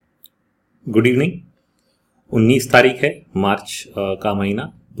Good evening. 19 तारीख है मार्च का महीना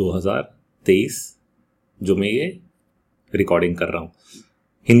 2023 जो मैं ये रिकॉर्डिंग कर रहा हूँ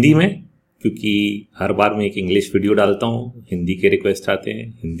हिंदी में, क्योंकि हर बार मैं एक इंग्लिश वीडियो डालता हूँ, हिंदी के रिक्वेस्ट आते हैं,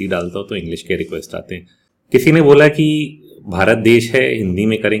 हिंदी डालता हूँ तो इंग्लिश के रिक्वेस्ट आते हैं। किसी ने बोला कि भारत देश है, हिंदी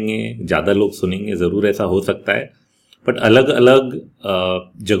में करेंगे, ज़्यादा लोग सुनेंगे, ज़रूर ऐसा हो सकता है, बट अलग अलग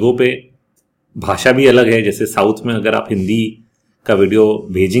जगहों पे भाषा भी अलग है। जैसे साउथ में अगर आप हिंदी का वीडियो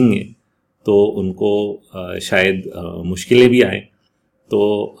भेजेंगे तो उनको शायद मुश्किलें भी आए,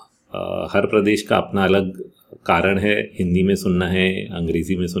 तो हर प्रदेश का अपना अलग कारण है, हिंदी में सुनना है,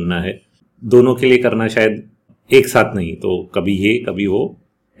 अंग्रेज़ी में सुनना है, दोनों के लिए करना शायद एक साथ नहीं, तो कभी ये कभी वो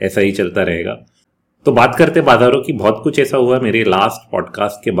ऐसा ही चलता रहेगा। तो बात करते बाज़ारों की, बहुत कुछ ऐसा हुआ मेरे लास्ट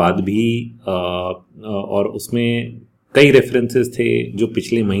पॉडकास्ट के बाद भी, और उसमें कई रेफरेंसेस थे जो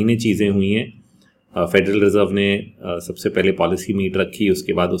पिछले महीने चीज़ें हुई हैं। फेडरल रिजर्व ने सबसे पहले पॉलिसी मीट रखी,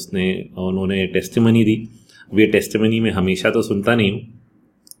 उसके बाद उन्होंने टेस्टिमनी दी। ये टेस्टिमनी में हमेशा तो सुनता नहीं हूँ,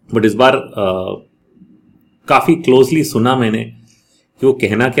 बट इस बार काफ़ी क्लोजली सुना मैंने कि वो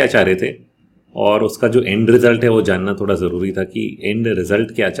कहना क्या चाह रहे थे, और उसका जो एंड रिजल्ट है वो जानना थोड़ा ज़रूरी था कि एंड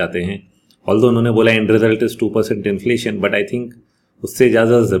रिजल्ट क्या चाहते हैं। ऑल्दो उन्होंने बोला and result is 2% inflation, but I think उससे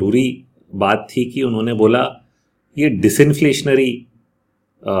ज़्यादा ज़रूरी बात थी कि उन्होंने बोला ये डिसइन्फ्लेशनरी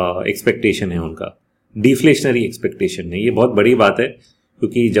एक्सपेक्टेशन है उनका, डिफ्लेशनरी एक्सपेक्टेशन नहीं। ये बहुत बड़ी बात है,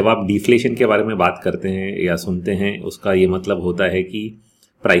 क्योंकि जब आप डिफ्लेशन के बारे में बात करते हैं या सुनते हैं, उसका ये मतलब होता है कि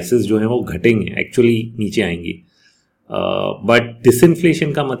प्राइसेस जो हैं वो घटेंगे, एक्चुअली नीचे आएंगी। बट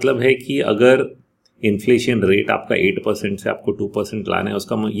डिसइन्फ्लेशन का मतलब है कि अगर इन्फ्लेशन रेट आपका 8% से आपको 2% लाना है,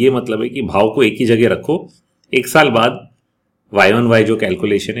 उसका ये मतलब है कि भाव को एक ही जगह रखो, एक साल बाद Y-on-Y जो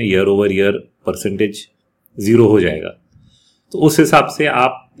कैलकुलेशन है, year over year percentage zero हो जाएगा। तो उस हिसाब से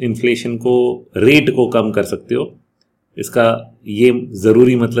आप इन्फ्लेशन को, रेट को कम कर सकते हो। इसका ये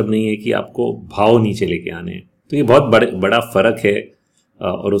ज़रूरी मतलब नहीं है कि आपको भाव नीचे लेके आने हैं। तो ये बहुत बड़ा फ़र्क है,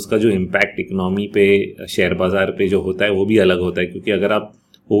 और उसका जो इम्पैक्ट इकोनॉमी पे, शेयर बाज़ार पे जो होता है वो भी अलग होता है, क्योंकि अगर आप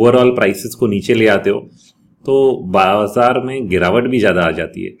ओवरऑल प्राइसेस को नीचे ले आते हो तो बाज़ार में गिरावट भी ज़्यादा आ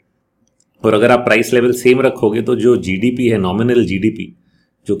जाती है। और अगर आप प्राइस लेवल सेम रखोगे तो जो जीडीपी है, नॉमिनल जीडीपी,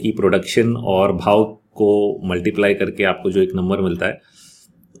 जो कि प्रोडक्शन और भाव को मल्टीप्लाई करके आपको जो एक नंबर मिलता है,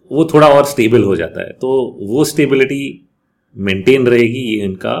 वो थोड़ा और स्टेबल हो जाता है। तो वो स्टेबिलिटी मेंटेन रहेगी, ये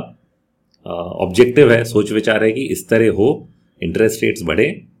इनका ऑब्जेक्टिव है, सोच विचार है कि इस तरह हो, इंटरेस्ट रेट्स बढ़े,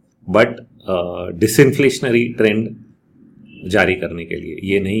 बट डिसइन्फ्लेशनरी ट्रेंड जारी करने के लिए,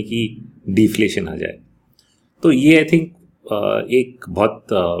 ये नहीं कि डिफ्लेशन आ जाए। तो ये आई थिंक एक बहुत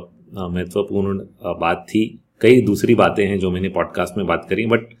महत्वपूर्ण बात थी। कई दूसरी बातें हैं जो मैंने पॉडकास्ट में बात करी,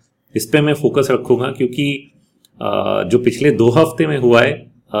 बट इस पर मैं फोकस रखूँगा, क्योंकि जो पिछले 2 हफ्ते में हुआ है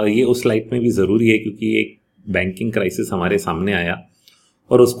ये उस लाइट में भी ज़रूरी है, क्योंकि एक बैंकिंग क्राइसिस हमारे सामने आया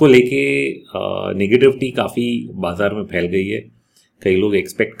और उसको लेके नेगेटिविटी काफ़ी बाज़ार में फैल गई है। कई लोग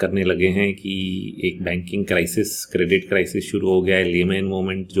एक्सपेक्ट करने लगे हैं कि एक बैंकिंग क्राइसिस, क्रेडिट क्राइसिस शुरू हो गया है। लेमैन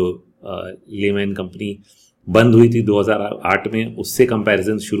मोमेंट, जो लेमैन कंपनी बंद हुई थी 2008 में, उससे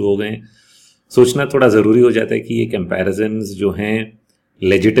कंपैरिजन शुरू हो गए हैं। सोचना थोड़ा ज़रूरी हो जाता है कि ये कंपैरिजन्स जो हैं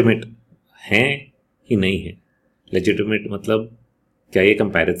लेजिटिमेट हैं कि नहीं है। लेजिटिमेट मतलब क्या ये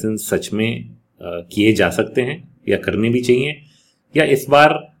कंपैरिजन सच में किए जा सकते हैं या करने भी चाहिए, या इस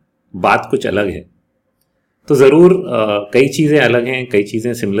बार बात कुछ अलग है। तो ज़रूर कई चीज़ें अलग हैं, कई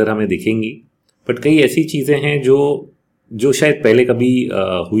चीज़ें सिमिलर हमें दिखेंगी, बट कई ऐसी चीज़ें हैं जो शायद पहले कभी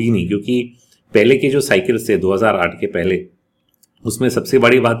हुई नहीं, क्योंकि पहले के जो साइकिल्स थे 2008 के पहले, उसमें सबसे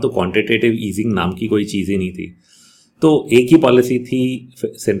बड़ी बात तो क्वांटिटेटिव ईजिंग नाम की कोई चीज़ ही नहीं थी। तो एक ही पॉलिसी थी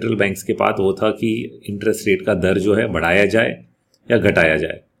सेंट्रल बैंक्स के पास, वो था कि इंटरेस्ट रेट का दर जो है बढ़ाया जाए या घटाया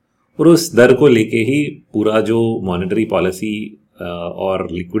जाए, और उस दर को लेके ही पूरा जो मॉनेटरी पॉलिसी और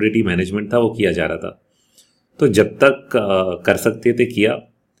लिक्विडिटी मैनेजमेंट था वो किया जा रहा था। तो जब तक कर सकते थे किया,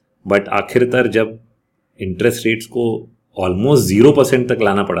 बट आखिरकार जब इंटरेस्ट रेट्स को ऑलमोस्ट 0% तक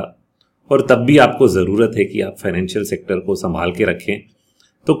लाना पड़ा, और तब भी आपको ज़रूरत है कि आप फाइनेंशियल सेक्टर को संभाल के रखें,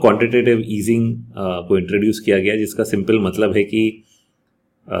 तो क्वांटिटेटिव ईजिंग को इंट्रोड्यूस किया गया, जिसका सिंपल मतलब है कि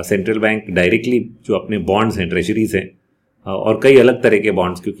सेंट्रल बैंक डायरेक्टली जो अपने बॉन्ड्स हैं, ट्रेजरीज हैं, और कई अलग तरह के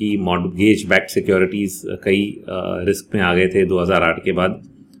बॉन्ड्स, क्योंकि मॉर्गेज बैक्ड सिक्योरिटीज़ कई रिस्क में आ गए थे 2008 के बाद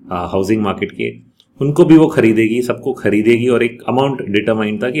हाउसिंग मार्केट के, उनको भी वो खरीदेगी, सबको खरीदेगी, और एक अमाउंट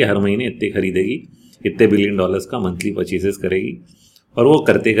डिटरमाइंड था कि हर महीने इतने खरीदेगी, इतने $1 बिलियन का मंथली परचेजेस करेगी, और वो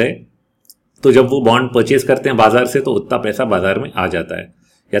करते गए। तो जब वो बॉन्ड परचेज करते हैं बाजार से, तो उतना पैसा बाजार में आ जाता है,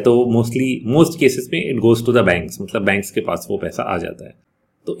 या तो मोस्ट केसेस में it goes to the banks, मतलब बैंक्स के पास वो पैसा आ जाता है।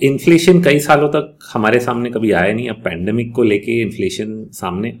 तो इन्फ्लेशन कई सालों तक हमारे सामने कभी आया नहीं, अब पैंडेमिक को लेके इन्फ्लेशन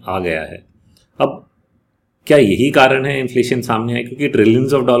सामने आ गया है। अब क्या यही कारण है इन्फ्लेशन सामने आए? क्योंकि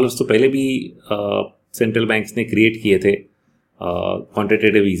ट्रिलियंस ऑफ डॉलर्स तो पहले भी सेंट्रल बैंक्स ने क्रिएट किए थे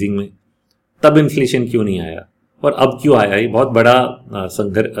क्वांटिटेटिव ईजिंग में, तब इन्फ्लेशन क्यों नहीं आया और अब क्यों आया? ये बहुत बड़ा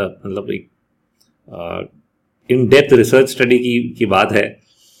संघर्ष, मतलब एक इन डेप्थ रिसर्च स्टडी की बात है।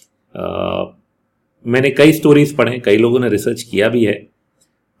 मैंने कई स्टोरीज पढ़े, कई लोगों ने रिसर्च किया भी है,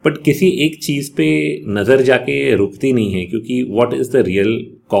 बट किसी एक चीज़ पे नज़र जाके रुकती नहीं है, क्योंकि what is the real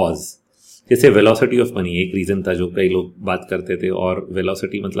cause? जैसे वेलोसिटी ऑफ मनी एक रीज़न था जो कई लोग बात करते थे, और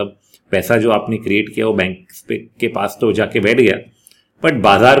वेलोसिटी मतलब पैसा जो आपने क्रिएट किया वो बैंक के पास तो जाके बैठ गया, बट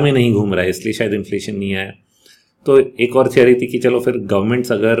बाजार में नहीं घूम रहा है, इसलिए शायद इन्फ्लेशन नहीं आया। तो एक और थियरी थी कि चलो फिर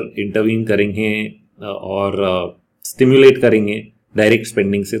गवर्नमेंट्स अगर इंटरवीन करेंगे और स्टिमुलेट करेंगे डायरेक्ट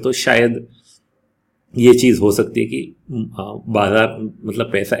स्पेंडिंग से, तो शायद ये चीज़ हो सकती है कि बाजार मतलब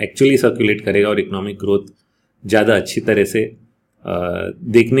पैसा एक्चुअली सर्कुलेट करेगा और इकोनॉमिक ग्रोथ ज़्यादा अच्छी तरह से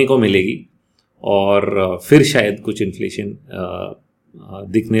देखने को मिलेगी, और फिर शायद कुछ इन्फ्लेशन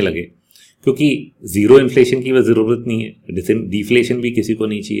दिखने लगे। क्योंकि ज़ीरो इन्फ्लेशन की वह ज़रूरत नहीं है, डिफ्लेशन भी किसी को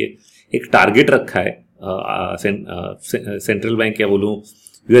नहीं चाहिए। एक टारगेट रखा है सेंट्रल बैंक, या बोलूँ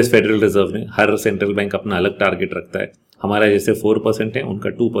यूएस फेडरल रिजर्व ने, हर सेंट्रल बैंक अपना अलग टारगेट रखता है। हमारा जैसे 4% है, उनका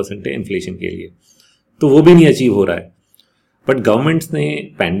 2% है इन्फ्लेशन के लिए, तो वो भी नहीं अचीव हो रहा है। बट गवर्नमेंट्स ने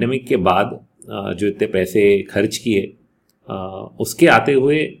पैंडेमिक के बाद जो इतने पैसे खर्च किए, उसके आते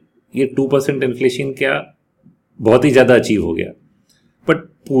हुए ये 2% इन्फ्लेशन क्या बहुत ही ज़्यादा अचीव हो गया। बट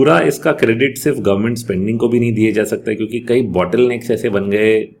पूरा इसका क्रेडिट सिर्फ गवर्नमेंट स्पेंडिंग को भी नहीं दिया जा सकता, क्योंकि कई बॉटल नेक्स ऐसे बन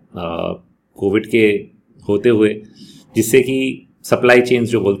गए कोविड के होते हुए, जिससे कि सप्लाई चेन्स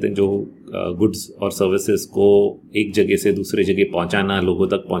जो बोलते हैं, जो गुड्स और सर्विसेज को एक जगह से दूसरे जगह पहुंचाना, लोगों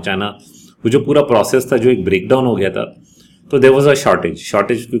तक पहुंचाना, वो जो पूरा प्रोसेस था जो एक ब्रेकडाउन हो गया था। तो देयर वाज अ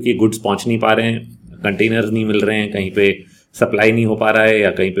शॉर्टेज क्योंकि गुड्स पहुंच नहीं पा रहे हैं, कंटेनर्स नहीं मिल रहे हैं, कहीं पे सप्लाई नहीं हो पा रहा है, या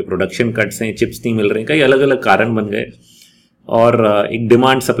कहीं पे प्रोडक्शन कट्स हैं, चिप्स नहीं मिल रहे हैं, कई अलग अलग कारण बन गए, और एक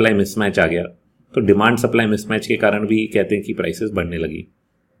डिमांड सप्लाई मिसमैच आ गया। तो डिमांड सप्लाई मिसमैच के कारण भी कहते हैं कि प्राइसेस बढ़ने लगी।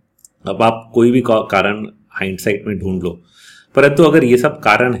 अब आप कोई भी कारण हाइंडसाइट में ढूंढ लो, परंतु अगर ये सब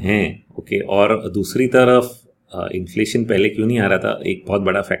कारण हैं, ओके, और दूसरी तरफ इन्फ्लेशन पहले क्यों नहीं आ रहा था, एक बहुत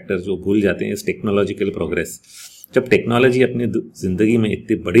बड़ा फैक्टर जो भूल जाते हैं, इस टेक्नोलॉजिकल प्रोग्रेस। जब टेक्नोलॉजी अपनी ज़िंदगी में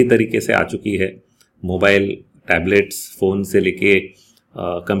इतनी बड़ी तरीके से आ चुकी है, मोबाइल, टैबलेट्स, फ़ोन से लेके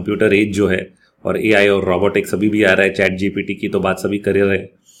कंप्यूटर एज जो है, और एआई और रोबोटिक्स अभी भी आ रहा है, चैट जीपीटी की तो बात सभी कर रहे हैं।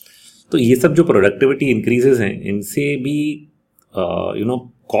 तो ये सब जो प्रोडक्टिविटी इंक्रीजेस हैं, इनसे भी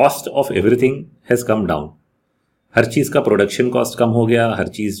cost of everything has come down. हर चीज़ का प्रोडक्शन कॉस्ट कम हो गया, हर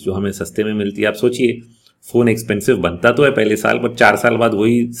चीज़ जो हमें सस्ते में मिलती है। आप सोचिए, फ़ोन एक्सपेंसिव बनता तो है पहले साल, बट 4 साल बाद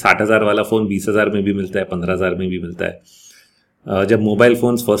वही 60,000 वाला फ़ोन 20,000 में भी मिलता है, 15,000 में भी मिलता है। जब mobile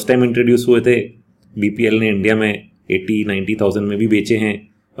phones first time introduce हुए थे, बीपीएल ने इंडिया में 80-90,000 में भी बेचे हैं,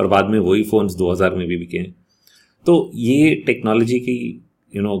 और बाद में वही फ़ोन्स 2,000 में भी बिके हैं। तो ये टेक्नोलॉजी की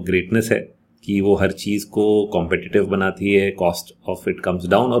ग्रेटनेस है कि वो हर चीज़ को कॉम्पिटिटिव बनाती है, cost of it comes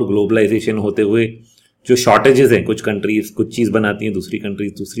down, और ग्लोबलाइजेशन होते हुए जो शॉर्टेजेस हैं, कुछ कंट्रीज कुछ चीज़ बनाती हैं, दूसरी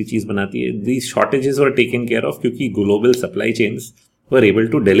कंट्रीज दूसरी चीज़ बनाती है, these shortages were taken care of, क्योंकि global supply chains were able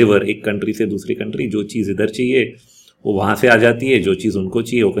to deliver एक कंट्री से दूसरी कंट्री। जो चीज़ इधर चाहिए वो वहाँ से आ जाती है, जो चीज़ उनको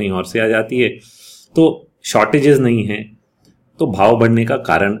चाहिए वो कहीं और से आ जाती है। तो शॉर्टेजेस नहीं हैं, तो भाव बढ़ने का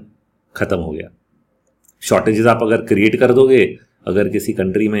कारण ख़त्म हो गया। शॉर्टेजेस आप अगर क्रिएट कर दोगे अगर किसी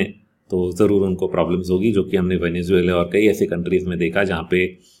कंट्री में, तो ज़रूर उनको प्रॉब्लम्स होगी, जो कि हमने वेनेजुएला और कई ऐसे कंट्रीज़ में देखा जहाँ पे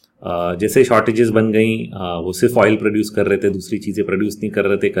जैसे शॉर्टेजेस बन गई, वो सिर्फ ऑयल प्रोड्यूस कर रहे थे, दूसरी चीज़ें प्रोड्यूस नहीं कर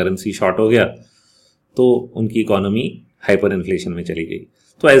रहे थे, करेंसी शॉर्ट हो गया, तो उनकी इकोनॉमी हाइपर इन्फ्लेशन में चली गई।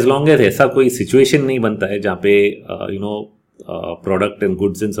 तो एज लॉन्ग एज ऐसा कोई सिचुएशन नहीं बनता है जहाँ पे product and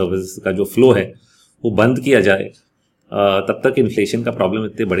goods and services का जो फ्लो है वो बंद किया जाए, तब तक इन्फ्लेशन का प्रॉब्लम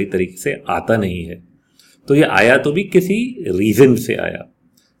इतने बड़ी तरीके से आता नहीं है। तो ये आया तो भी किसी रीज़न से आया।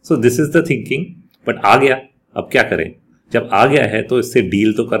 So this is the thinking, but आ गया, अब क्या करें? जब आ गया है तो इससे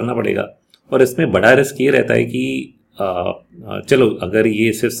डील तो करना पड़ेगा, और इसमें बड़ा रिस्क ये रहता है कि चलो अगर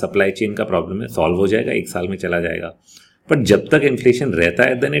ये सिर्फ सप्लाई चेन का प्रॉब्लम है, सॉल्व हो जाएगा, 1 साल में चला जाएगा, बट जब तक इन्फ्लेशन रहता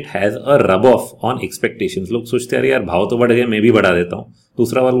है then it has a rub off on expectations. लोग सोचते हैं अरे यार भाव तो बढ़ गए, मैं भी बढ़ा देता हूँ।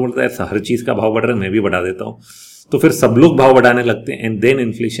 दूसरा वाला बोलता है हर चीज़ का भाव बढ़ रहा है, मैं भी बढ़ा देता हूँ। तो फिर सब लोग भाव बढ़ाने लगते हैं, and then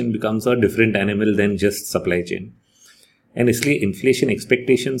inflation becomes a different animal than just supply chain. And इसलिए इन्फ्लेशन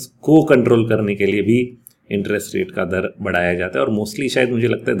एक्सपेक्टेशंस को कंट्रोल करने के लिए भी इंटरेस्ट रेट का दर बढ़ाया जाता है, और मोस्टली शायद मुझे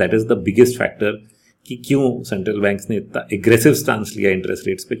लगता है that is the biggest factor कि क्यों सेंट्रल बैंक्स ने इतना एग्रेसिव स्टांस लिया इंटरेस्ट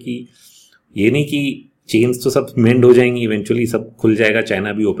रेट्स पे। कि ये नहीं कि चेन्स तो सब मेंड हो जाएंगी, इवेंचुअली सब खुल जाएगा,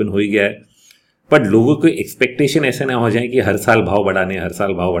 चाइना भी ओपन हो ही गया है, बट लोगों को एक्सपेक्टेशन ऐसे ना हो जाए कि हर साल भाव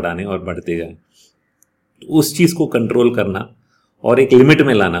बढ़ाने और बढ़ते जाएं। तो उस चीज़ को कंट्रोल करना और एक लिमिट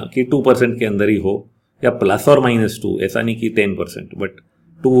में लाना कि 2% के अंदर ही हो, या +or-2, ऐसा नहीं कि 10%, बट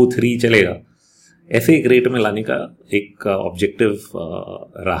 2-3 चलेगा, ऐसे एक रेट में लाने का एक ऑब्जेक्टिव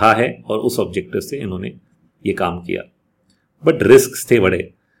रहा है और उस ऑब्जेक्टिव से इन्होंने ये काम किया। बट रिस्क थे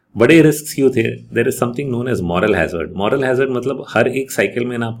बड़े रिस्क क्यों थे? There is something known as moral hazard. Moral hazard मतलब हर एक साइकिल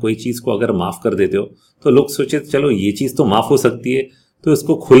में ना आप कोई चीज़ को अगर माफ़ कर देते हो तो लोग सोचे चलो ये चीज़ तो माफ़ हो सकती है तो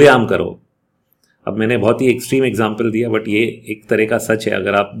इसको खुलेआम करो। अब मैंने बहुत ही एक्सट्रीम एग्जांपल दिया, बट ये एक तरह का सच है।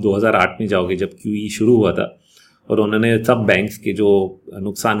 अगर आप 2008 में जाओगे जब QE शुरू हुआ था और उन्होंने सब बैंक्स के जो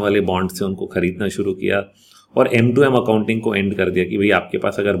नुकसान वाले बॉन्ड्स थे उनको खरीदना शुरू किया और M2M अकाउंटिंग को एंड कर दिया कि भाई आपके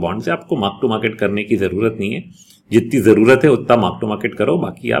पास अगर बॉन्ड्स है आपको मार्क टू मार्केट करने की ज़रूरत नहीं है, जितनी ज़रूरत है उतना मार्क टू मार्केट करो,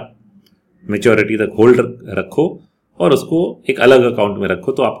 बाकी आप मेच्योरिटी तक होल्ड रखो और उसको एक अलग अकाउंट में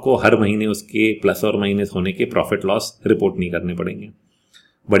रखो, तो आपको हर महीने उसके प्लस और माइनस होने के प्रॉफिट लॉस रिपोर्ट नहीं करने पड़ेंगे।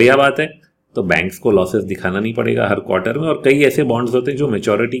 बढ़िया बात है, तो बैंक्स को लॉसेस दिखाना नहीं पड़ेगा हर क्वार्टर में। और कई ऐसे बॉन्ड्स होते हैं जो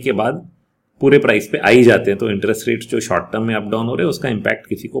मेच्योरिटी के बाद पूरे प्राइस पे आ ही जाते हैं, तो इंटरेस्ट रेट्स जो शॉर्ट टर्म में अप डाउन हो रहे हैं उसका इम्पैक्ट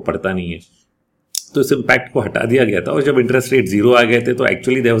किसी को पड़ता नहीं है, तो इस इम्पैक्ट को हटा दिया गया था। और जब इंटरेस्ट रेट 0 आ गए थे तो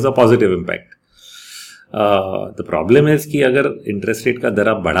actually there was a positive impact. The problem है कि अगर इंटरेस्ट रेट का दर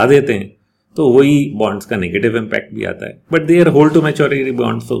आप बढ़ा देते हैं तो वही बॉन्ड्स का नेगेटिव इम्पैक्ट भी आता है। But they are hold to maturity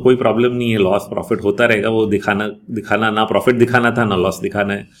bonds, तो कोई प्रॉब्लम नहीं है, लॉस प्रॉफिट होता रहेगा, वो दिखाना ना प्रॉफिट दिखाना था ना लॉस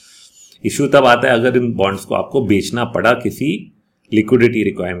दिखाना है। इशू तब आता है अगर इन बॉन्ड्स को आपको बेचना पड़ा किसी लिक्विडिटी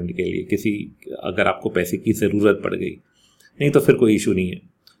रिक्वायरमेंट के लिए, अगर आपको पैसे की ज़रूरत पड़ गई, नहीं तो फिर कोई इशू नहीं है।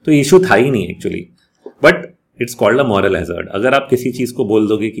 तो इशू था ही नहीं actually, but it's called a moral hazard. अगर आप किसी चीज़ को बोल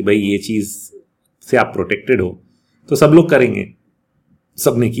दोगे कि भाई ये चीज़ से आप प्रोटेक्टेड हो तो सब लोग करेंगे।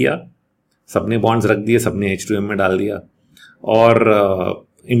 सबने किया, सबने बॉन्ड्स रख दिए, सबने H2M में डाल दिया। और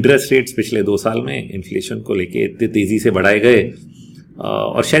इंटरेस्ट रेट्स पिछले 2 साल में इन्फ्लेशन को लेके इतने तेज़ी से बढ़ाए गए,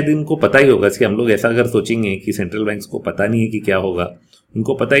 और शायद इनको पता ही होगा कि हम लोग ऐसा अगर सोचेंगे कि सेंट्रल बैंक्स को पता नहीं है कि क्या होगा,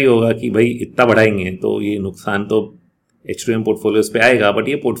 उनको पता ही होगा कि भाई इतना बढ़ाएंगे तो ये नुकसान तो H2M पोर्टफोलियोज पे आएगा, बट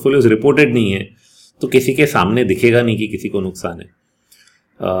ये पोर्टफोलियोज रिपोर्टेड नहीं है तो किसी के सामने दिखेगा नहीं कि किसी को नुकसान है।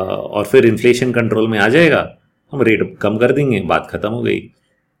 और फिर इन्फ्लेशन कंट्रोल में आ जाएगा, हम रेट कम कर देंगे, बात खत्म हो गई।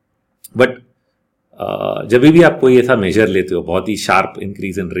 बट जब भी आप कोई ऐसा मेजर लेते हो, बहुत ही sharp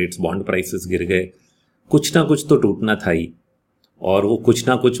increase in rates, bond prices गिर गए, कुछ ना कुछ तो टूटना था ही। और वो कुछ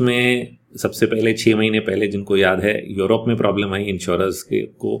ना कुछ में सबसे पहले 6 महीने पहले जिनको याद है, यूरोप में प्रॉब्लम आई इंश्योरर्स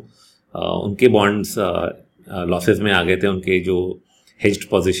को, उनके बॉन्ड्स लॉसेस में आ गए थे, उनके जो हेज्ड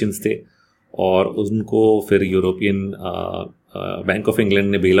पोजीशंस थे, और उनको फिर यूरोपियन बैंक ऑफ इंग्लैंड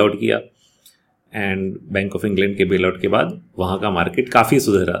ने बेल आउट किया। एंड बैंक ऑफ इंग्लैंड के बेल आउट के बाद वहाँ का मार्केट काफ़ी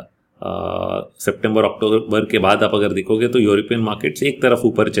सुधरा। सितंबर अक्टूबर के बाद आप अगर देखोगे तो यूरोपियन मार्केट्स एक तरफ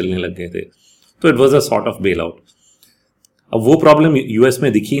ऊपर चलने लग गए थे, तो it was a sort of bail out. अब वो प्रॉब्लम यूएस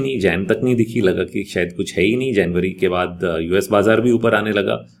में दिखी नहीं, जैन तक नहीं दिखी, लगा कि शायद कुछ है ही नहीं। जनवरी के बाद यूएस बाजार भी ऊपर आने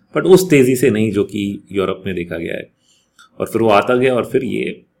लगा, बट उस तेज़ी से नहीं जो कि यूरोप में देखा गया है। और फिर वो आता गया और फिर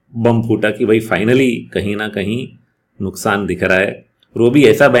ये बम फूटा कि भाई फाइनली कहीं ना कहीं नुकसान दिख रहा है। और वो भी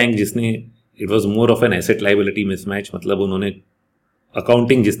ऐसा बैंक जिसने, it was more of an asset liability mismatch, मतलब उन्होंने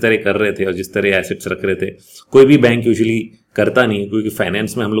अकाउंटिंग जिस तरह कर रहे थे और जिस तरह एसेट्स रख रहे थे, कोई भी बैंक यूजुअली करता नहीं है, क्योंकि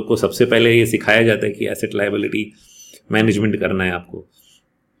फाइनेंस में हम लोग को सबसे पहले ये सिखाया जाता है कि एसेट लाइबिलिटी मैनेजमेंट करना है आपको।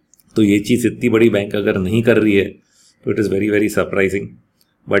 तो ये चीज़ इतनी बड़ी बैंक अगर नहीं कर रही है तो it is very very surprising.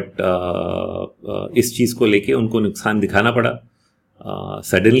 But इस चीज़ को लेके उनको नुकसान दिखाना पड़ा।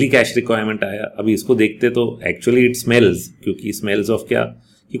 सडनली कैश रिक्वायरमेंट आया। अभी इसको देखते तो एक्चुअली इट स्मेल्स, क्योंकि स्मेल्स ऑफ क्या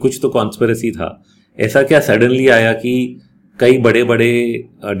कि कुछ तो कॉन्स्पिरेसी था। ऐसा क्या सडनली आया कि कई बड़े बड़े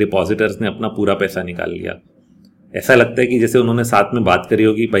डिपॉजिटर्स ने अपना पूरा पैसा निकाल लिया। ऐसा लगता है कि जैसे उन्होंने साथ में बात करी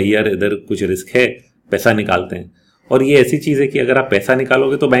होगी, भाई यार इधर कुछ रिस्क है, पैसा निकालते हैं। और ये ऐसी चीज़ है कि अगर आप पैसा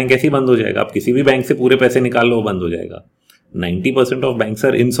निकालोगे तो बैंक ऐसे ही बंद हो जाएगा। आप किसी भी बैंक से पूरे पैसे निकाल लो, वो बंद हो जाएगा। 90% of banks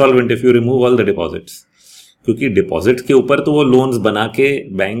are insolvent if you remove all the deposits, क्योंकि डिपॉजिट्स के ऊपर तो वो लोन्स बना के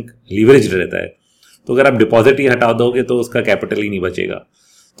बैंक लीवरेज रहता है। तो अगर आप डिपॉजिट ही हटा दोगे तो उसका कैपिटल ही नहीं बचेगा।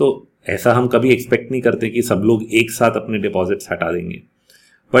 तो ऐसा हम कभी एक्सपेक्ट नहीं करते कि सब लोग एक साथ अपने डिपॉजिट्स हटा देंगे।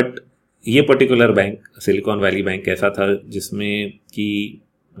 बट ये particular bank, Silicon Valley bank, ऐसा था जिसमें कि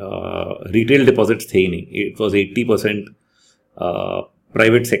रिटेल डिपॉजिट्स थे ही नहीं। It was 80%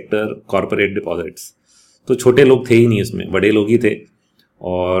 private sector corporate deposits. तो छोटे लोग थे ही नहीं इसमें, बड़े लोग ही थे।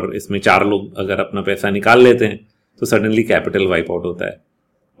 और इसमें 4 लोग अगर अपना पैसा निकाल लेते हैं तो सडनली कैपिटल वाइप आउट होता है।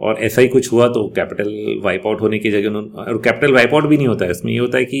 और ऐसा ही कुछ हुआ तो कैपिटल वाइप आउट होने की जगह, और कैपिटल वाइप आउट भी नहीं होता है इसमें, ये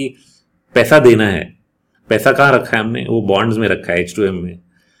होता है कि पैसा देना है। पैसा कहाँ रखा है हमने? वो बॉन्ड्स में रखा है, H2M में।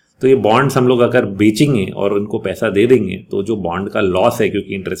 तो ये बॉन्ड्स हम लोग अगर बेचेंगे और उनको पैसा दे देंगे तो जो बॉन्ड का लॉस है,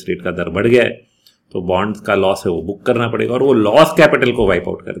 क्योंकि इंटरेस्ट रेट का दर बढ़ गया है, तो बॉन्ड का लॉस है वो बुक करना पड़ेगा, और वो लॉस कैपिटल को वाइप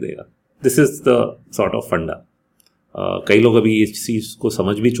आउट कर देगा। This is the sort of funda. कई लोग अभी इस चीज़ को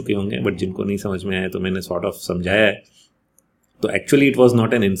समझ भी चुके होंगे, बट जिनको नहीं समझ में आया तो मैंने सॉर्ट ऑफ समझाया है। तो actually it was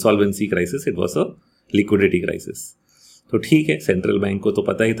not an insolvency crisis, it was a liquidity crisis. तो ठीक है, सेंट्रल बैंक को तो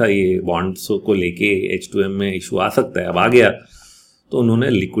पता ही था ये बॉन्ड्स को लेके H2M में इशू आ सकता है, अब आ गया, तो उन्होंने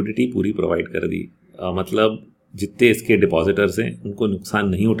लिक्विडिटी पूरी प्रोवाइड कर दी। मतलब जितने इसके डिपॉजिटर्स हैं उनको नुकसान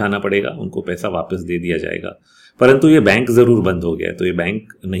नहीं उठाना पड़ेगा, उनको पैसा वापस दे दिया जाएगा। परंतु ये बैंक ज़रूर बंद हो गया, तो ये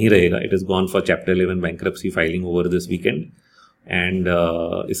बैंक नहीं रहेगा। It is gone for chapter 11 bankruptcy filing over this weekend. And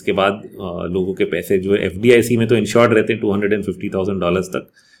इसके बाद लोगों के पैसे जो है FDIC में तो इंश्योर्ड रहते हैं $250,000 तक,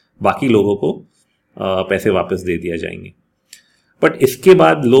 बाकी लोगों को पैसे वापस दे दिया जाएंगे। बट इसके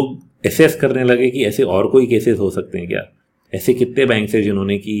बाद लोग एसेस करने लगे कि ऐसे और कोई केसेस हो सकते हैं क्या, ऐसे कितने बैंक हैं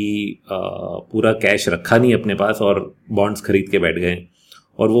जिन्होंने कि पूरा कैश रखा नहीं अपने पास और बॉन्ड्स खरीद के बैठ गए,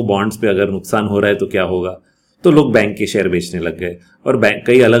 और वो बॉन्ड्स पे अगर नुकसान हो रहा है तो क्या होगा। तो लोग बैंक के शेयर बेचने लग गए और बैंक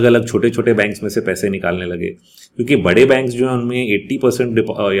कई अलग अलग छोटे छोटे बैंक्स में से पैसे निकालने लगे, क्योंकि बड़े बैंक्स जो हैं उनमें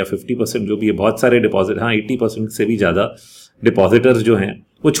 80% या 50% जो भी है, बहुत सारे डिपॉजिट, हाँ 80% से भी ज़्यादा डिपॉजिटर्स जो हैं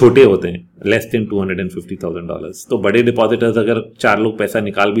वो छोटे होते हैं, लेस देन $250,000। तो बड़े डिपॉजिटर्स अगर 4 लोग पैसा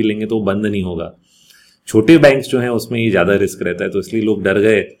निकाल भी लेंगे तो वो बंद नहीं होगा। छोटे बैंक्स जो हैं उसमें ये ज़्यादा रिस्क रहता है, तो इसलिए लोग डर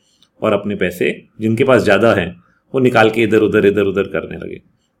गए और अपने पैसे जिनके पास ज़्यादा हैं वो निकाल के इधर उधर करने लगे।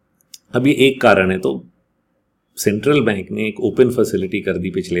 अब ये एक कारण है। तो सेंट्रल बैंक ने एक ओपन फैसिलिटी कर दी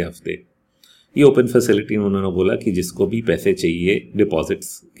पिछले हफ्ते। ये ओपन फैसिलिटी में उन्होंने बोला कि जिसको भी पैसे चाहिए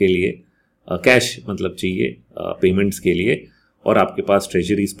डिपॉजिट्स के लिए, कैश मतलब चाहिए पेमेंट्स के लिए, और आपके पास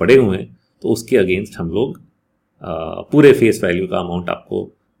ट्रेजरीज पड़े हुए हैं, तो उसके अगेंस्ट हम लोग पूरे फेस वैल्यू का अमाउंट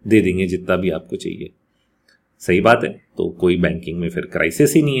आपको दे देंगे जितना भी आपको चाहिए। सही बात है, तो कोई बैंकिंग में फिर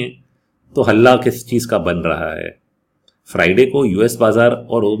क्राइसिस ही नहीं है। तो हल्ला किस चीज़ का बन रहा है? फ्राइडे को US बाजार,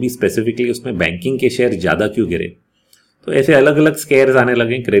 और वो भी स्पेसिफिकली उसमें बैंकिंग के शेयर ज़्यादा क्यों गिरे? तो ऐसे अलग अलग स्केयर्स आने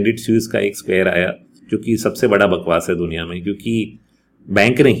लगे। क्रेडिट स्विस का एक स्क्वेयर आया जो कि सबसे बड़ा बकवास है दुनिया में, क्योंकि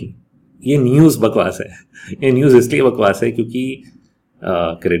बैंक नहीं, ये न्यूज़ बकवास है। ये न्यूज़ इसलिए बकवास है क्योंकि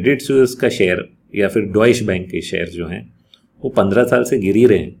क्रेडिट स्विस का शेयर या फिर डॉइश बैंक के शेयर जो हैं वो 15 साल से गिर ही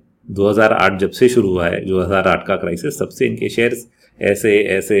रहे हैं। 2008 जब से शुरू हुआ है, 2008 का क्राइसिस, तब से इनके शेयर्स ऐसे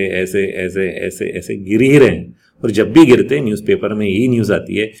ऐसे ऐसे ऐसे ऐसे ऐसे गिर ही रहे हैं। और जब भी गिरते हैं न्यूज़पेपर में यही न्यूज़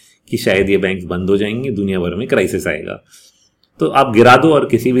आती है कि शायद ये बैंक बंद हो जाएंगे, दुनिया भर में क्राइसिस आएगा। तो आप गिरा दो और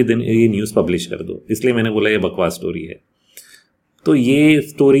किसी भी दिन ये न्यूज़ पब्लिश कर दो। इसलिए मैंने बोला ये बकवास स्टोरी है। तो ये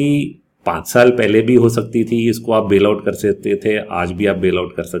स्टोरी 5 साल पहले भी हो सकती थी, इसको आप बेल आउट कर सकते थे, आज भी आप बेल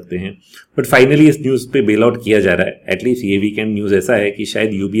आउट कर सकते हैं, बट फाइनली इस न्यूज़ पे बेल आउट किया जा रहा है। एटलीस्ट ये वीकेंड न्यूज़ ऐसा है कि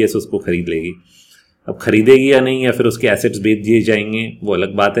शायद UBS उसको खरीद लेगी। अब खरीदेगी या नहीं, या फिर उसके एसेट्स बेच दिए जाएंगे, वो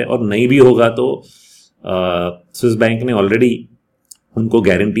अलग बात है। और नहीं भी होगा तो स्विस बैंक ने ऑलरेडी उनको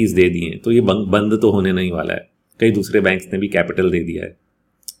गारंटीज दे दी हैं, तो ये बंद तो होने नहीं वाला है। कई दूसरे बैंक्स ने भी कैपिटल दे दिया है,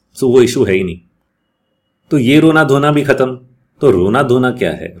 सो वो इशू है ही नहीं। तो ये रोना धोना भी खत्म। तो रोना धोना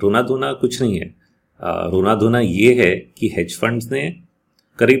क्या है? रोना धोना कुछ नहीं है। रोना धोना ये है कि हेज फंड्स ने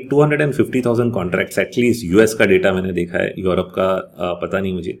करीब 250,000 कॉन्ट्रैक्ट्स, एटलीस्ट US का डेटा मैंने देखा है, यूरोप का पता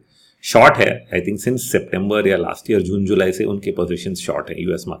नहीं मुझे, शॉर्ट है। आई थिंक सिंस सितंबर या लास्ट ईयर जून जुलाई से उनके पोजीशन शॉर्ट है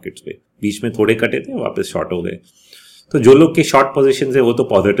US मार्केट्स पे। बीच में थोड़े कटे थे, वापस शॉर्ट हो गए। तो जो लोग के शॉर्ट पोजीशन है वो तो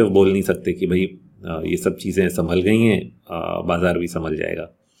पॉजिटिव बोल नहीं सकते कि भाई ये सब चीज़ें संभल गई हैं, बाजार भी संभल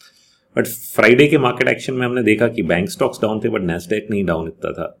जाएगा। बट फ्राइडे के मार्केट एक्शन में हमने देखा कि बैंक स्टॉक्स डाउन थे, बट नैस्डैक नहीं डाउन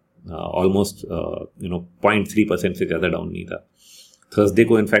इतना था, ऑलमोस्ट 0.3% से ज़्यादा डाउन नहीं था। थर्सडे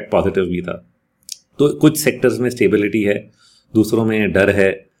को इनफैक्ट पॉजिटिव भी था। तो कुछ सेक्टर्स में स्टेबिलिटी है, दूसरों में डर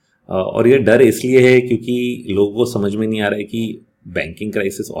है। और ये डर इसलिए है क्योंकि लोगों को समझ में नहीं आ रहा है कि बैंकिंग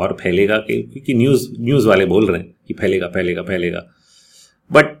क्राइसिस और फैलेगा, क्योंकि न्यूज़ वाले बोल रहे हैं कि फैलेगा,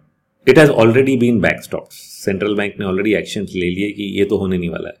 but it has already been backstopped. Central bank ने ऑलरेडी एक्शन ले लिए कि ये तो होने नहीं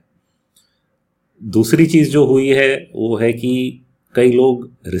वाला है। दूसरी चीज़ जो हुई है वो है कि कई लोग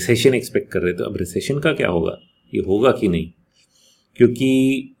रिसेशन एक्सपेक्ट कर रहे थे। अब रिसेशन का क्या होगा, ये होगा कि नहीं,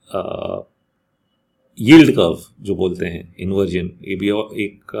 क्योंकि यील्ड कर्व जो बोलते हैं, इन्वर्जन, ये भी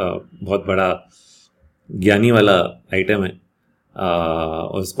एक बहुत बड़ा ज्ञानी वाला आइटम है।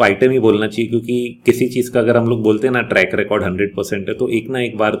 और उसको आइटम ही बोलना चाहिए, क्योंकि किसी चीज़ का अगर हम लोग बोलते हैं ना ट्रैक रिकॉर्ड 100% है, तो एक ना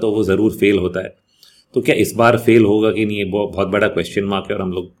एक बार तो वो ज़रूर फेल होता है। तो क्या इस बार फेल होगा कि नहीं, ये बहुत बड़ा क्वेश्चन मार्क है, और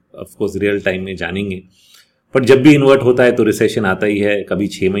हम लोग ऑफकोर्स रियल टाइम में जानेंगे। पर जब भी इन्वर्ट होता है तो रिसेशन आता ही है, कभी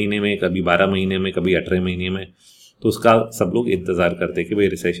 6 महीने में, कभी 12 महीने में, कभी 18 महीने में। तो उसका सब लोग इंतज़ार करते हैं कि भाई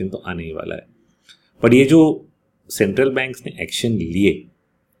रिसेशन तो आने ही वाला है। पर ये जो सेंट्रल बैंक्स ने एक्शन लिए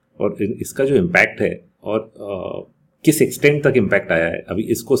और इसका जो इम्पैक्ट है, और किस एक्सटेंट तक इम्पैक्ट आया है, अभी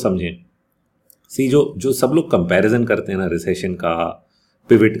इसको समझें। जो सब लोग कंपैरिजन करते हैं ना रिसेशन का,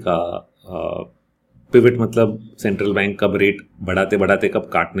 पिवट का, पिवट मतलब सेंट्रल बैंक कब रेट बढ़ाते बढ़ाते कब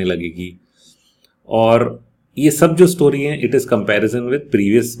काटने लगेगी, और ये सब जो स्टोरी है it is comparison with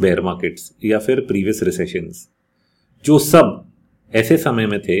previous bear markets या फिर प्रीवियस रिसेशंस, जो सब ऐसे समय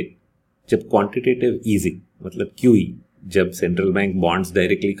में थे जब क्वांटिटेटिव ईजिंग मतलब क्यूई, जब सेंट्रल बैंक बॉन्ड्स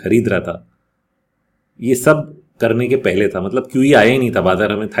डायरेक्टली खरीद रहा था, ये सब करने के पहले था। मतलब क्यूई आया ही नहीं था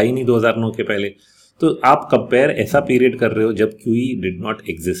बाजार में, था ही नहीं 2009 के पहले। तो आप कंपेयर ऐसा पीरियड कर रहे हो जब क्यूई डिड नॉट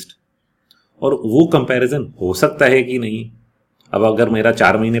एग्जिस्ट, और वो कंपैरिजन हो सकता है कि नहीं। अब अगर मेरा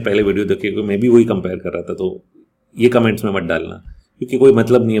 4 महीने पहले वीडियो देखे मैं भी वही कंपेयर कर रहा था, तो ये कमेंट्स में मत डालना, क्योंकि कोई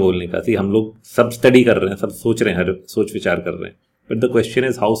मतलब नहीं है बोलने का। सी हम लोग सब स्टडी कर रहे हैं, सब सोच रहे हैं, हर सोच विचार कर रहे हैं, but the question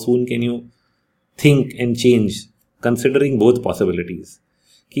is how soon can you think and change considering both possibilities.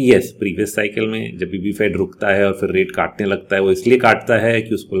 कि यस, प्रीवियस साइकिल में जब भी फेड रुकता है और फिर रेट काटने लगता है, वो इसलिए काटता है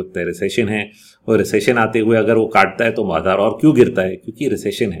कि उसको लगता है रिसेशन है, और रिसेशन आते हुए अगर वो काटता है तो बाजार और क्यों गिरता है, क्योंकि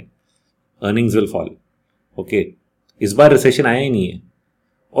रिसेशन है, अर्निंग्स विल फॉल। ओके, इस बार रिसेशन आया ही नहीं है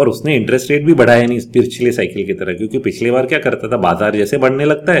और उसने इंटरेस्ट रेट भी बढ़ाया नहीं पिछले साइकिल की तरह, क्योंकि पिछले बार क्या करता था, बाजार जैसे बढ़ने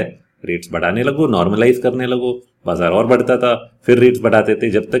लगता है रेट्स बढ़ाने लगो, नॉर्मलाइज करने लगो, बाजार और बढ़ता था, फिर रेट्स बढ़ाते थे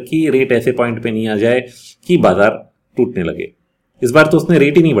जब तक कि रेट ऐसे पॉइंट पे नहीं आ जाए कि बाजार टूटने लगे। इस बार तो उसने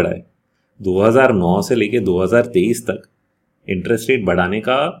रेट ही नहीं बढ़ाए। 2009 से लेके 2023 तक इंटरेस्ट रेट बढ़ाने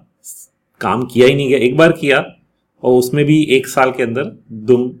का काम किया ही नहीं गया। एक बार किया और उसमें भी 1 साल के अंदर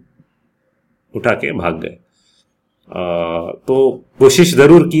दुम उठा के भाग गए। तो कोशिश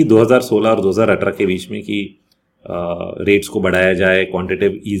ज़रूर की 2016 और 2018 के बीच में कि रेट्स को बढ़ाया जाए,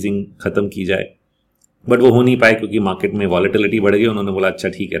 क्वांटिटेटिव ईजिंग ख़त्म की जाए, बट वो हो नहीं पाए क्योंकि मार्केट में वॉलेटिलिटी बढ़ गई। उन्होंने बोला अच्छा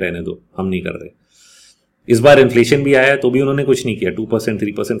ठीक है रहने दो, हम नहीं कर रहे। इस बार इन्फ्लेशन भी आया तो भी उन्होंने कुछ नहीं किया। 2%,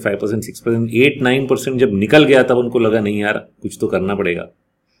 3%, 5%, 6%, 8-9% जब निकल गया तब उनको लगा नहीं यार कुछ तो करना पड़ेगा।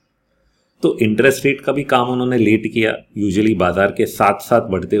 तो इंटरेस्ट रेट का भी काम उन्होंने लेट किया, यूजुअली बाजार के साथ साथ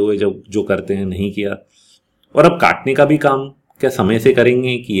बढ़ते हुए जब जो करते हैं नहीं किया। और अब काटने का भी काम क्या समय से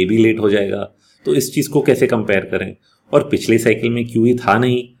करेंगे कि ये भी लेट हो जाएगा। तो इस चीज़ को कैसे कंपेयर करें। और पिछले साइकिल में क्यूई था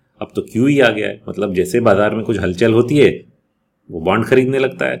नहीं, अब तो क्यूई आ गया है। मतलब जैसे बाजार में कुछ हलचल होती है वो बॉन्ड खरीदने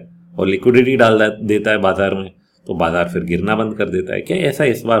लगता है और लिक्विडिटी डाल देता है बाजार में, तो बाजार फिर गिरना बंद कर देता है। क्या ऐसा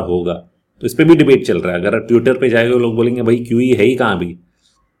इस बार होगा? तो इस पर भी डिबेट चल रहा है। अगर ट्विटर पे जाएगा लोग बोलेंगे भाई क्यूई है ही कहाँ अभी,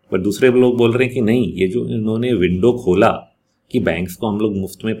 पर दूसरे लोग बोल रहे हैं कि नहीं, ये जो इन्होंने विंडो खोला कि बैंक्स को हम लोग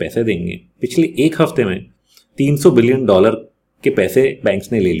मुफ्त में पैसे देंगे, पिछले 1 हफ्ते में $300 बिलियन के पैसे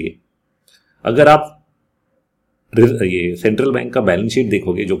बैंक्स ने ले लिए। अगर आप ये सेंट्रल बैंक का बैलेंस शीट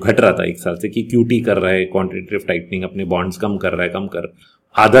देखोगे जो घट रहा था 1 साल से कि क्यूटी कर रहा है, क्वांटिटेटिव टाइटनिंग, अपने बॉन्ड्स कम कर रहा है, कम कर,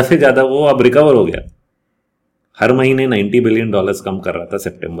 आधा से ज़्यादा वो अब रिकवर हो गया। हर महीने $90 बिलियन कम कर रहा था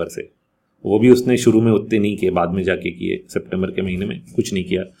सितंबर से। वो भी उसने शुरू में उतने नहीं किए, बाद में जाके किए, सितंबर के महीने में कुछ नहीं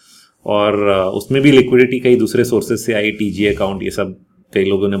किया। और उसमें भी लिक्विडिटी कई दूसरे सोर्सेज से आई, टीजी अकाउंट, ये सब कई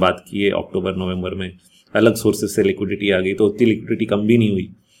लोगों ने बात की है। अक्टूबर नवंबर में अलग सोर्सेज से लिक्विडिटी आ गई, तो उतनी लिक्विडिटी कम भी नहीं हुई।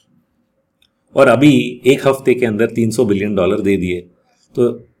 और अभी 1 हफ्ते के अंदर $300 बिलियन दे दिए,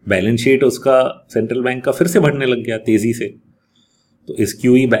 तो बैलेंस शीट उसका सेंट्रल बैंक का फिर से बढ़ने लग गया तेजी से। तो इस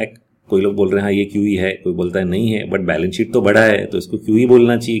क्यूई बैक, कोई लोग बोल रहे हैं हाँ ये क्यूई है, कोई बोलता है नहीं है, बट बैलेंस शीट तो बढ़ा है तो इसको क्यूई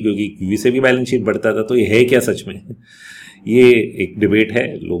बोलना चाहिए, क्योंकि क्यूई से भी बैलेंस शीट बढ़ता था। तो ये है क्या सच में? ये एक डिबेट है,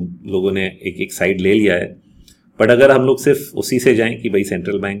 लोगों ने एक एक साइड ले लिया है। बट अगर हम लोग सिर्फ उसी से जाएं कि भाई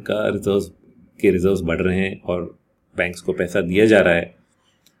सेंट्रल बैंक का रिजर्व्स बढ़ रहे हैं और बैंक्स को पैसा दिया जा रहा है,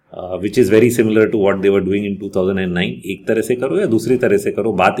 which is very similar to what they were doing in 2009, एक तरह से करो या दूसरी तरह से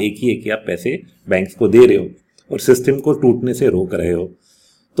करो, बात एक ही है कि आप पैसे बैंक्स को दे रहे हो और सिस्टम को टूटने से रोक रहे हो।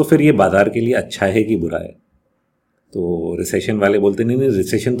 तो फिर ये बाजार के लिए अच्छा है कि बुरा है? तो रिसेशन वाले बोलते नहीं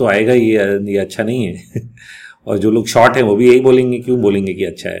रिसेशन तो आएगा ही, ये अच्छा नहीं है। और जो लोग शॉर्ट हैं वो भी यही बोलेंगे, क्यों बोलेंगे कि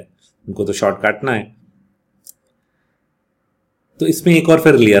अच्छा है, उनको तो शॉर्ट काटना है। तो इसमें एक और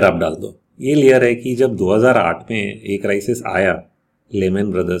फिर लेयर आप डाल दो। ये लेयर है कि जब 2008 में एक क्राइसिस आया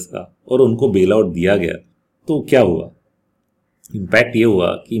लेमन ब्रदर्स का और उनको बेल आउट दिया गया, तो क्या हुआ? इम्पैक्ट ये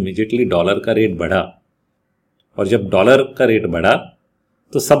हुआ कि इमीडिएटली डॉलर का रेट बढ़ा, और जब डॉलर का रेट बढ़ा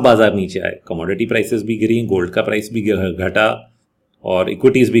तो सब बाजार नीचे आए, कमोडिटी प्राइसेस भी गिरी, गोल्ड का प्राइस भी घटा और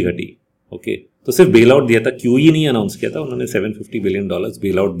इक्विटीज़ भी घटी। ओके, तो सिर्फ बेल आउट दिया था, क्यूई नहीं अनाउंस किया था उन्होंने। $750 बिलियन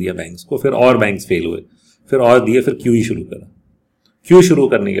बेल आउट दिया बैंक्स को, फिर और बैंक्स फेल हुए, फिर और दिए, फिर क्यूई शुरू करा। क्यू शुरू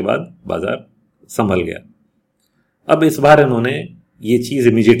करने के बाद बाजार संभल गया। अब इस बार इन्होंने ये चीज़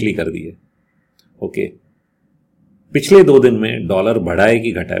इमीडिएटली कर दी है। ओके, पिछले 2 दिन में डॉलर बढ़ा है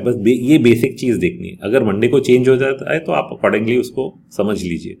कि घटा है, बस ये बेसिक चीज़ देखनी है। अगर मंडे को चेंज हो जाता है तो आप अकॉर्डिंगली उसको समझ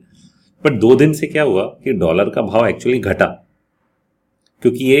लीजिए। बट 2 दिन से क्या हुआ कि डॉलर का भाव एक्चुअली घटा,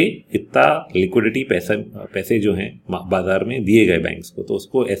 क्योंकि ये इतना लिक्विडिटी पैसे जो हैं बाजार में दिए गए बैंक्स को, तो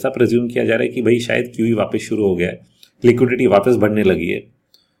उसको ऐसा प्रेज्यूम किया जा रहा है कि भाई शायद क्यूई वापस शुरू हो गया है, लिक्विडिटी वापस बढ़ने लगी है,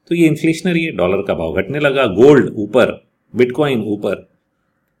 तो ये इन्फ्लेशनरी है, डॉलर का भाव घटने लगा, गोल्ड ऊपर, बिटकॉइन ऊपर।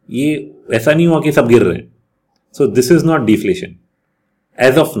 ये ऐसा नहीं हुआ कि सब गिर रहे हैं, so this is not deflation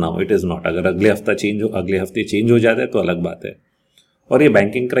as of now, it is not. अगर अगले हफ्ते चेंज हो जाता है तो अलग बात है। और ये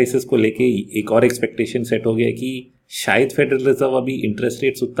बैंकिंग क्राइसिस को लेके एक और एक्सपेक्टेशन सेट हो गया कि शायद फेडरल रिजर्व अभी इंटरेस्ट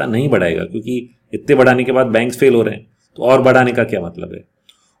रेट्स उतना नहीं बढ़ाएगा, क्योंकि इतने बढ़ाने के बाद बैंक्स फेल हो रहे हैं, तो और बढ़ाने का क्या मतलब है।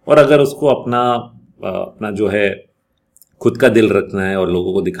 और अगर उसको अपना जो है खुद का दिल रखना है और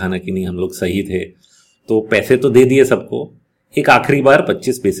लोगों को दिखाना कि नहीं हम लोग सही थे, तो पैसे तो दे दिए सबको, एक आखिरी बार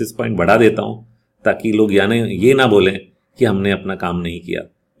 25 बेसिस पॉइंट बढ़ा देता हूँ, ताकि लोग ये ना बोलें कि हमने अपना काम नहीं किया,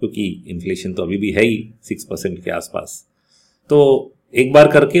 क्योंकि इन्फ्लेशन तो अभी भी है ही 6% के आसपास। तो एक बार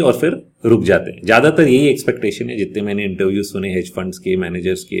करके और फिर रुक जाते हैं। ज़्यादातर यही एक्सपेक्टेशन है, जितने मैंने इंटरव्यू सुने हेज फंड्स के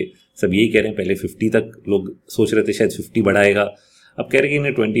मैनेजर्स के, सब यही कह रहे हैं। पहले 50 तक लोग सोच रहे थे शायद 50 बढ़ाएगा, अब कह रहे हैं कि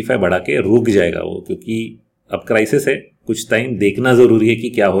इन्हें 25 बढ़ा के रुक जाएगा वो, क्योंकि अब क्राइसिस है, कुछ टाइम देखना ज़रूरी है कि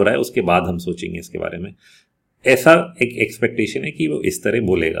क्या हो रहा है, उसके बाद हम सोचेंगे इसके बारे में। ऐसा एक एक्सपेक्टेशन है कि वो इस तरह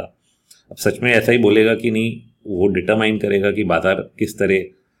बोलेगा। अब सच में ऐसा ही बोलेगा कि नहीं, वो डिटरमाइन करेगा कि बाजार किस तरह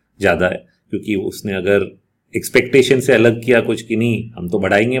ज़्यादा है, क्योंकि उसने अगर एक्सपेक्टेशन से अलग किया कुछ कि नहीं हम तो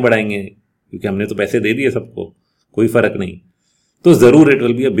बढ़ाएंगे क्योंकि हमने तो पैसे दे दिए सबको, कोई फर्क नहीं, तो ज़रूर it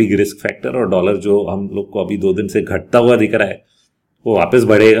will be a big risk factor. और डॉलर जो हम लोग को अभी 2 दिन से घटता हुआ दिख रहा है, वो वापस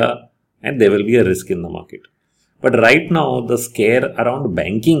बढ़ेगा and there will be a risk in the market. But right now the scare around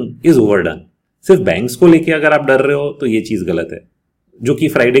banking is overdone. सिर्फ बैंक्स को लेके अगर आप डर रहे हो तो ये चीज़ गलत है, जो कि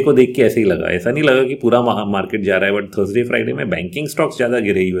फ्राइडे को देख के ऐसे ही लगा। ऐसा नहीं लगा कि पूरा मार्केट जा रहा है, बट थर्सडे फ्राइडे में बैंकिंग स्टॉक्स ज़्यादा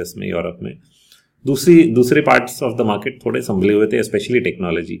गिरे यूएस में, यूरोप में। दूसरे पार्ट्स ऑफ द मार्केट थोड़े संभले हुए थे, स्पेशली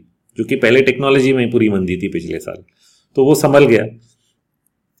टेक्नोलॉजी, जो कि पहले टेक्नोलॉजी में पूरी मंदी थी पिछले साल, तो वो संभल गया।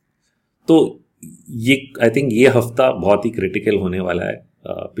 तो ये आई थिंक ये हफ्ता बहुत ही क्रिटिकल होने वाला है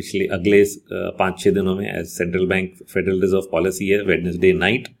अगले 5-6 दिनों में, as central bank federal reserve policy है वेडनेसडे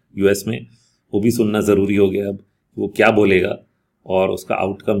नाइट यूएस में, वो भी सुनना ज़रूरी हो गया। अब वो क्या बोलेगा और उसका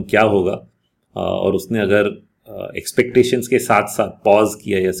आउटकम क्या होगा, और उसने अगर एक्सपेक्टेशंस के साथ साथ पॉज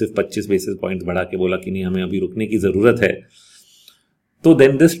किया या सिर्फ 25 बेसिस पॉइंट्स बढ़ा के बोला कि नहीं हमें अभी रुकने की ज़रूरत है, तो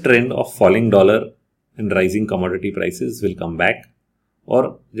then this trend of falling dollar and rising commodity prices will come back.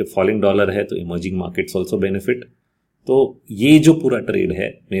 और जब फॉलिंग डॉलर है तो इमर्जिंग मार्केट्स ऑल्सो बेनिफिट। तो ये जो पूरा ट्रेड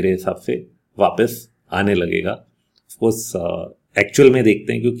है मेरे हिसाब से वापस आने लगेगा। ऑफकोर्स एक्चुअल में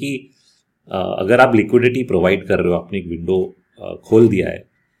देखते हैं, क्योंकि अगर आप लिक्विडिटी प्रोवाइड कर रहे हो, आपने एक विंडो खोल दिया है,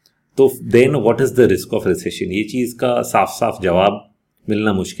 तो then what is the risk of recession, ये चीज़ का साफ साफ जवाब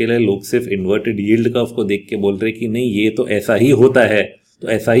मिलना मुश्किल है। लोग सिर्फ इन्वर्टेड यील्ड कर्व को देख के बोल रहे कि नहीं ये तो ऐसा ही होता है, तो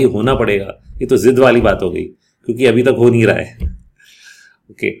ऐसा ही होना पड़ेगा। ये तो जिद वाली बात हो गई, क्योंकि अभी तक हो नहीं रहा है।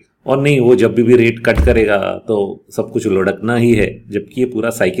 ओके, और नहीं, वो जब भी रेट कट करेगा तो सब कुछ लुढ़कना ही है, जबकि ये पूरा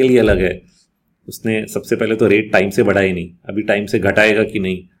साइकिल ही अलग है। उसने सबसे पहले तो रेट टाइम से बढ़ाई नहीं, अभी टाइम से घटाएगा कि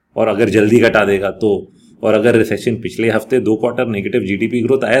नहीं, और अगर जल्दी घटा देगा तो। और अगर रिसेशन, पिछले हफ्ते 2 क्वार्टर नेगेटिव जीडीपी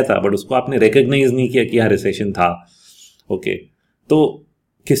ग्रोथ आया था, बट उसको आपने रिकग्नाइज नहीं किया कि यहाँ रिसेशन था। ओके, तो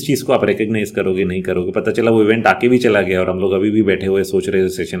किस चीज़ को आप रिकग्नाइज करोगे, नहीं करोगे। पता चला वो इवेंट आके भी चला गया और हम लोग अभी भी बैठे हुए सोच रहे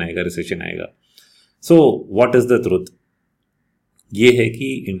रिसेशन आएगा। So what is the truth, ये है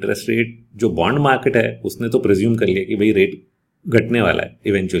कि इंटरेस्ट रेट, जो बॉन्ड मार्केट है उसने तो प्रिज्यूम कर लिया कि भाई रेट घटने वाला है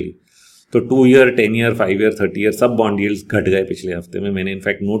इवेंचुअली। तो 2 ईयर, 10 ईयर, 5 ईयर, 30 ईयर सब बॉन्ड यील्ड्स घट गए पिछले हफ्ते में। मैंने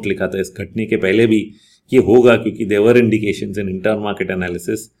इनफैक्ट नोट लिखा था इस घटने के पहले भी कि होगा, क्योंकि देवर इंडिकेशंस इन इंटरन मार्केट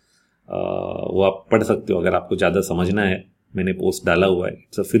एनालिसिस। वो आप पढ़ सकते हो अगर आपको ज़्यादा समझना है, मैंने पोस्ट डाला हुआ है,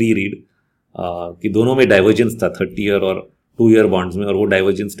 इट्स अ फ्री रीड, कि दोनों में डाइवर्जेंस था 30 ईयर और 2 ईयर बॉन्ड्स में, और वो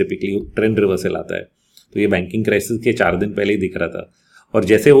डाइवर्जेंस टिपिकली ट्रेंड रिवर्सल आता है। तो ये बैंकिंग क्राइसिस के 4 दिन पहले ही दिख रहा था, और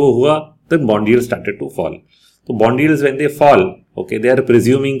जैसे वो हुआ तब bond yields started to fall. तो bond yields when they fall, okay, they are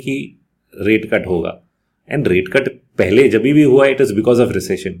presuming कि रेट कट होगा, एंड रेट कट पहले जब भी हुआ it is because of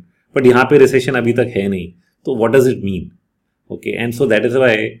recession, but यहाँ पे रिसेशन अभी तक है नहीं। तो what does it mean, okay, and so that is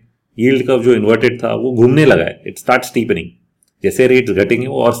why yield curve जो इन्वर्टेड था वो घूमने लगा है, इट स्टार्ट स्टीपनिंग। जैसे रेट्स घटेंगे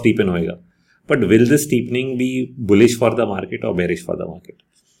वो और स्टीपन होएगा, but will this स्टीपनिंग B bullish for the market और बेरिश फॉर द मार्केट?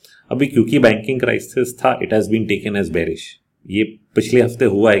 अभी क्योंकि बैंकिंग क्राइसिस था, it has been taken as bearish. ये पिछले हफ्ते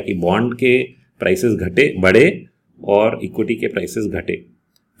हुआ है कि बॉन्ड के प्राइसेस बढ़े और इक्विटी के प्राइसेस घटे।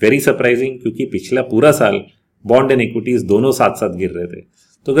 वेरी सरप्राइजिंग, क्योंकि पिछला पूरा साल बॉन्ड एंड इक्विटीज दोनों साथ साथ गिर रहे थे।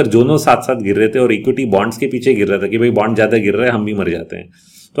 तो अगर दोनों साथ साथ गिर रहे थे और इक्विटी बॉन्ड्स के पीछे गिर रहा था कि भाई बॉन्ड ज़्यादा गिर रहा है हम भी मर जाते हैं,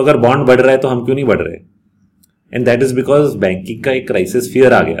 तो अगर बॉन्ड बढ़ रहा है तो हम क्यों नहीं बढ़ रहे? And that is because banking का एक क्राइसिस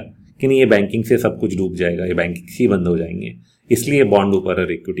फियर आ गया कि नहीं ये बैंकिंग से सब कुछ डूब जाएगा, ये बैंकिंग से बंद हो जाएंगे, इसलिए बॉन्ड ऊपर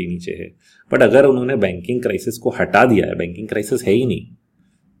और इक्विटी नीचे है। बट अगर उन्होंने बैंकिंग क्राइसिस को हटा दिया है, बैंकिंग क्राइसिस है ही नहीं,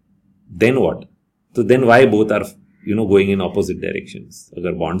 देन व्हाट? तो then why both are going in opposite directions?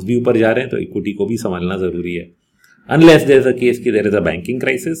 अगर बॉन्ड्स भी ऊपर जा रहे हैं तो इक्विटी को भी संभालना जरूरी है, unless there is a case कि there is a banking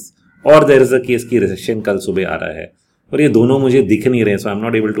crisis और देयर इज अ केस की रिसेशन कल सुबह आ रहा है, और ये दोनों मुझे दिख नहीं रहे, so I am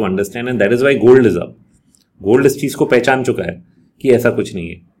not able to understand, and that is why gold is up. Gold इस चीज़ को पहचान चुका है कि ऐसा कुछ नहीं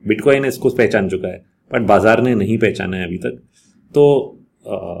है, बिटकॉइन इसको पहचान चुका है, बट बाजार ने नहीं पहचाना है अभी तक. तो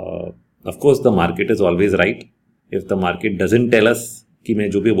of course the market is always right. If the market doesn't tell us कि मैं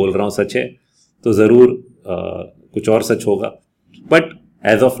जो भी बोल रहा हूँ सच है, तो ज़रूर कुछ और सच होगा. But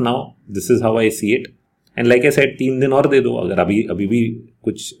as of now this is how I see it. And like I said, 3 दिन और दे दो. अगर अभी भी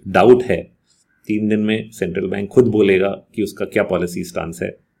कुछ डाउट है, 3 दिन में सेंट्रल बैंक खुद बोलेगा कि उसका क्या पॉलिसी स्टांस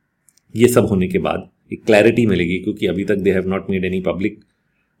है. ये सब होने के बाद एक क्लैरिटी मिलेगी, क्योंकि अभी तक they have not made any public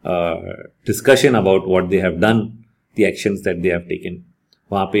discussion about what they have done, the actions that they have taken.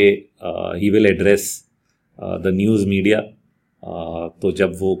 वहाँ पे ही will address the news media. तो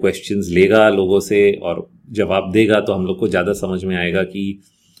जब वो क्वेश्चंस लेगा लोगों से और जवाब देगा, तो हम लोग को ज़्यादा समझ में आएगा कि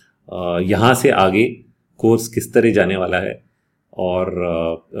यहाँ से आगे कोर्स किस तरह जाने वाला है.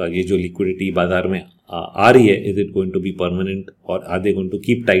 और ये जो लिक्विडिटी बाजार में आ रही है, is it going to be permanent और are they going to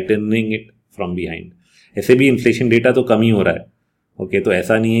keep tightening it from behind. ऐसे भी इन्फ्लेशन डेटा तो कम ही हो रहा है. ओके, तो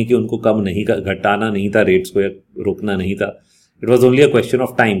ऐसा नहीं है कि उनको कम नहीं, घटाना नहीं था, रेट्स को रोकना नहीं था. It was only a question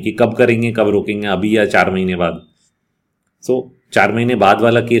of time कि कब करेंगे, कब रोकेंगे, अभी या 4 महीने बाद. सो 4 महीने बाद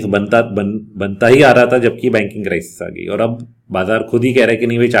वाला केस बनता ही आ रहा था जबकि बैंकिंग क्राइसिस आ गई. और अब बाजार खुद ही कह रहा है कि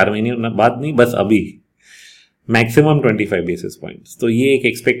नहीं भाई 4 महीने बाद नहीं, बस अभी मैक्सिमम 25 बेसिस पॉइंट्स. तो ये एक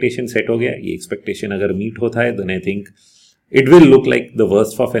एक्सपेक्टेशन सेट हो गया. ये एक्सपेक्टेशन अगर मीट होता है, then I think it will look like the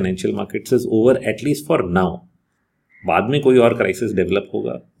worst for financial markets is over, at least for now. बाद में कोई और क्राइसिस डेवलप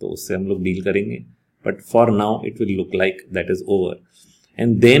होगा तो उससे हम लोग डील करेंगे, but for now it will look like that is over.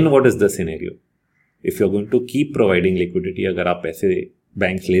 And then what is the scenario? If you are going to keep providing liquidity, अगर आप पैसे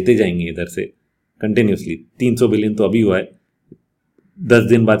बैंक्स लेते जाएंगे इधर से कंटिन्यूसली, 300 बिलियन तो अभी हुआ है, 10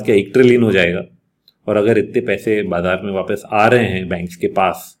 दिन बाद क्या 1 ट्रिलियन हो जाएगा. और अगर इतने पैसे बाजार में वापस आ रहे हैं बैंक्स के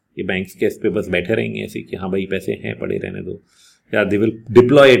पास, ये बैंक्स के इस पे बस बैठे रहेंगे ऐसे कि हाँ भाई पैसे हैं, पड़े रहने दो, या they will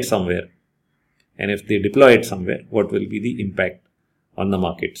deploy it somewhere. And if they deploy it somewhere, what will be the impact on the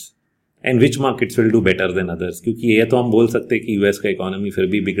markets and which markets will do better than others. क्योंकि ये तो हम बोल सकते हैं कि यूएस का इकोनॉमी फिर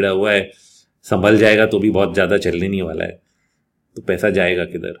भी बिगड़ा हुआ है, संभल जाएगा तो भी बहुत ज़्यादा चलने नहीं वाला है, तो पैसा जाएगा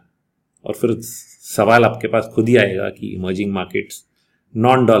किधर. और फिर सवाल आपके पास खुद ही आएगा कि emerging markets,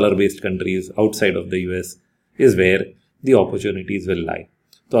 non-dollar based countries outside of the US is where the opportunities will lie.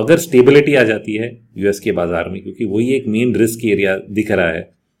 तो अगर स्टेबिलिटी आ जाती है यूएस के बाजार में, क्योंकि वही एक मेन रिस्क एरिया दिख रहा है,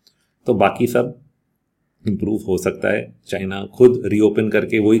 तो बाकी सब इम्प्रूव हो सकता है. चाइना खुद रीओपन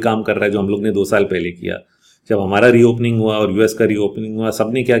करके वही काम कर रहा है जो हम लोग ने 2 साल पहले किया. जब हमारा रीओपनिंग हुआ और यूएस का रीओपनिंग हुआ,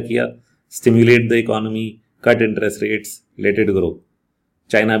 सबने क्या किया? Stimulate the economy, cut interest rates, let it grow.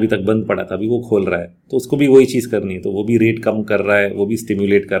 China अभी तक बंद पड़ा था, अभी वो खोल रहा है, तो उसको भी वही चीज़ करनी है. तो वो भी रेट कम कर रहा है, वो भी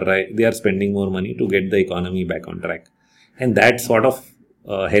स्टिम्युलेट कर रहा है. They are spending more money to get the economy back on track, and that sort of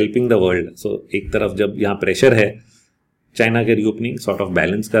helping the world. सो एक तरफ जब यहाँ प्रेशर है, चाइना के रीओपनिंग सॉर्ट ऑफ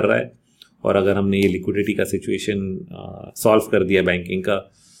बैलेंस कर रहा है. और अगर हमने ये लिक्विडिटी का सिचुएशन सॉल्व कर दिया बैंकिंग का,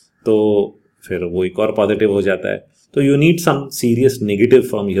 तो फिर वो एक और पॉजिटिव हो जाता है. तो you need some serious negative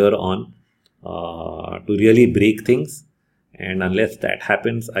from here on to really break things. And unless that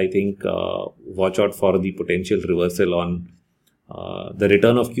happens, I think watch out for the potential reversal on the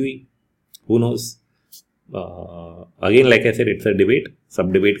return of QE. Who knows? Again, like I said, it's a debate.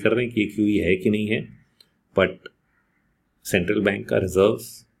 सब debate कर रहे हैं कि QE है कि नहीं है. But central bank का रिजर्व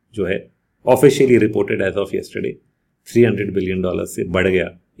जो है officially reported as of yesterday $300 billion से बढ़ गया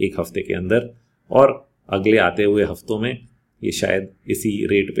एक हफ्ते के अंदर. और अगले आते हुए हफ्तों में ये शायद इसी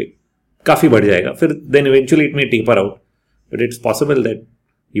रेट पे काफ़ी बढ़ जाएगा. फिर then eventually it may taper out. But it's possible that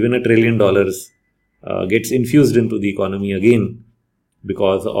even $1 trillion gets infused into the economy again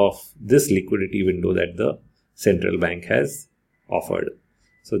because of this liquidity window that the central bank has offered.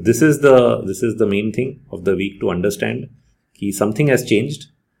 So this is the main thing of the week to understand कि something has changed,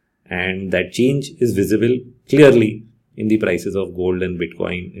 and that change is visible clearly in the prices of gold and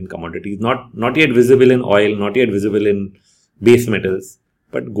Bitcoin and commodities. Not yet visible in oil, not yet visible in base metals,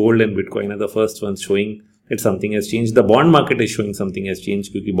 but gold and Bitcoin are the first ones showing that something has changed. The bond market is showing something has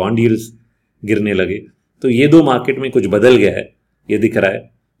changed क्योंकि bond yields गिरने लगे. तो ये 2 market में कुछ बदल गया है, ये दिख रहा है.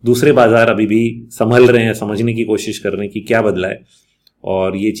 दूसरे बाजार अभी भी संभल रहे हैं, समझने की कोशिश कर रहे हैं कि क्या बदला है,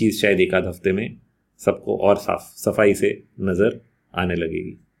 और ये चीज़ शायद 1 आध हफ्ते में सबको और सफाई से नज़र आने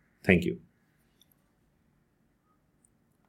लगेगी. Thank you.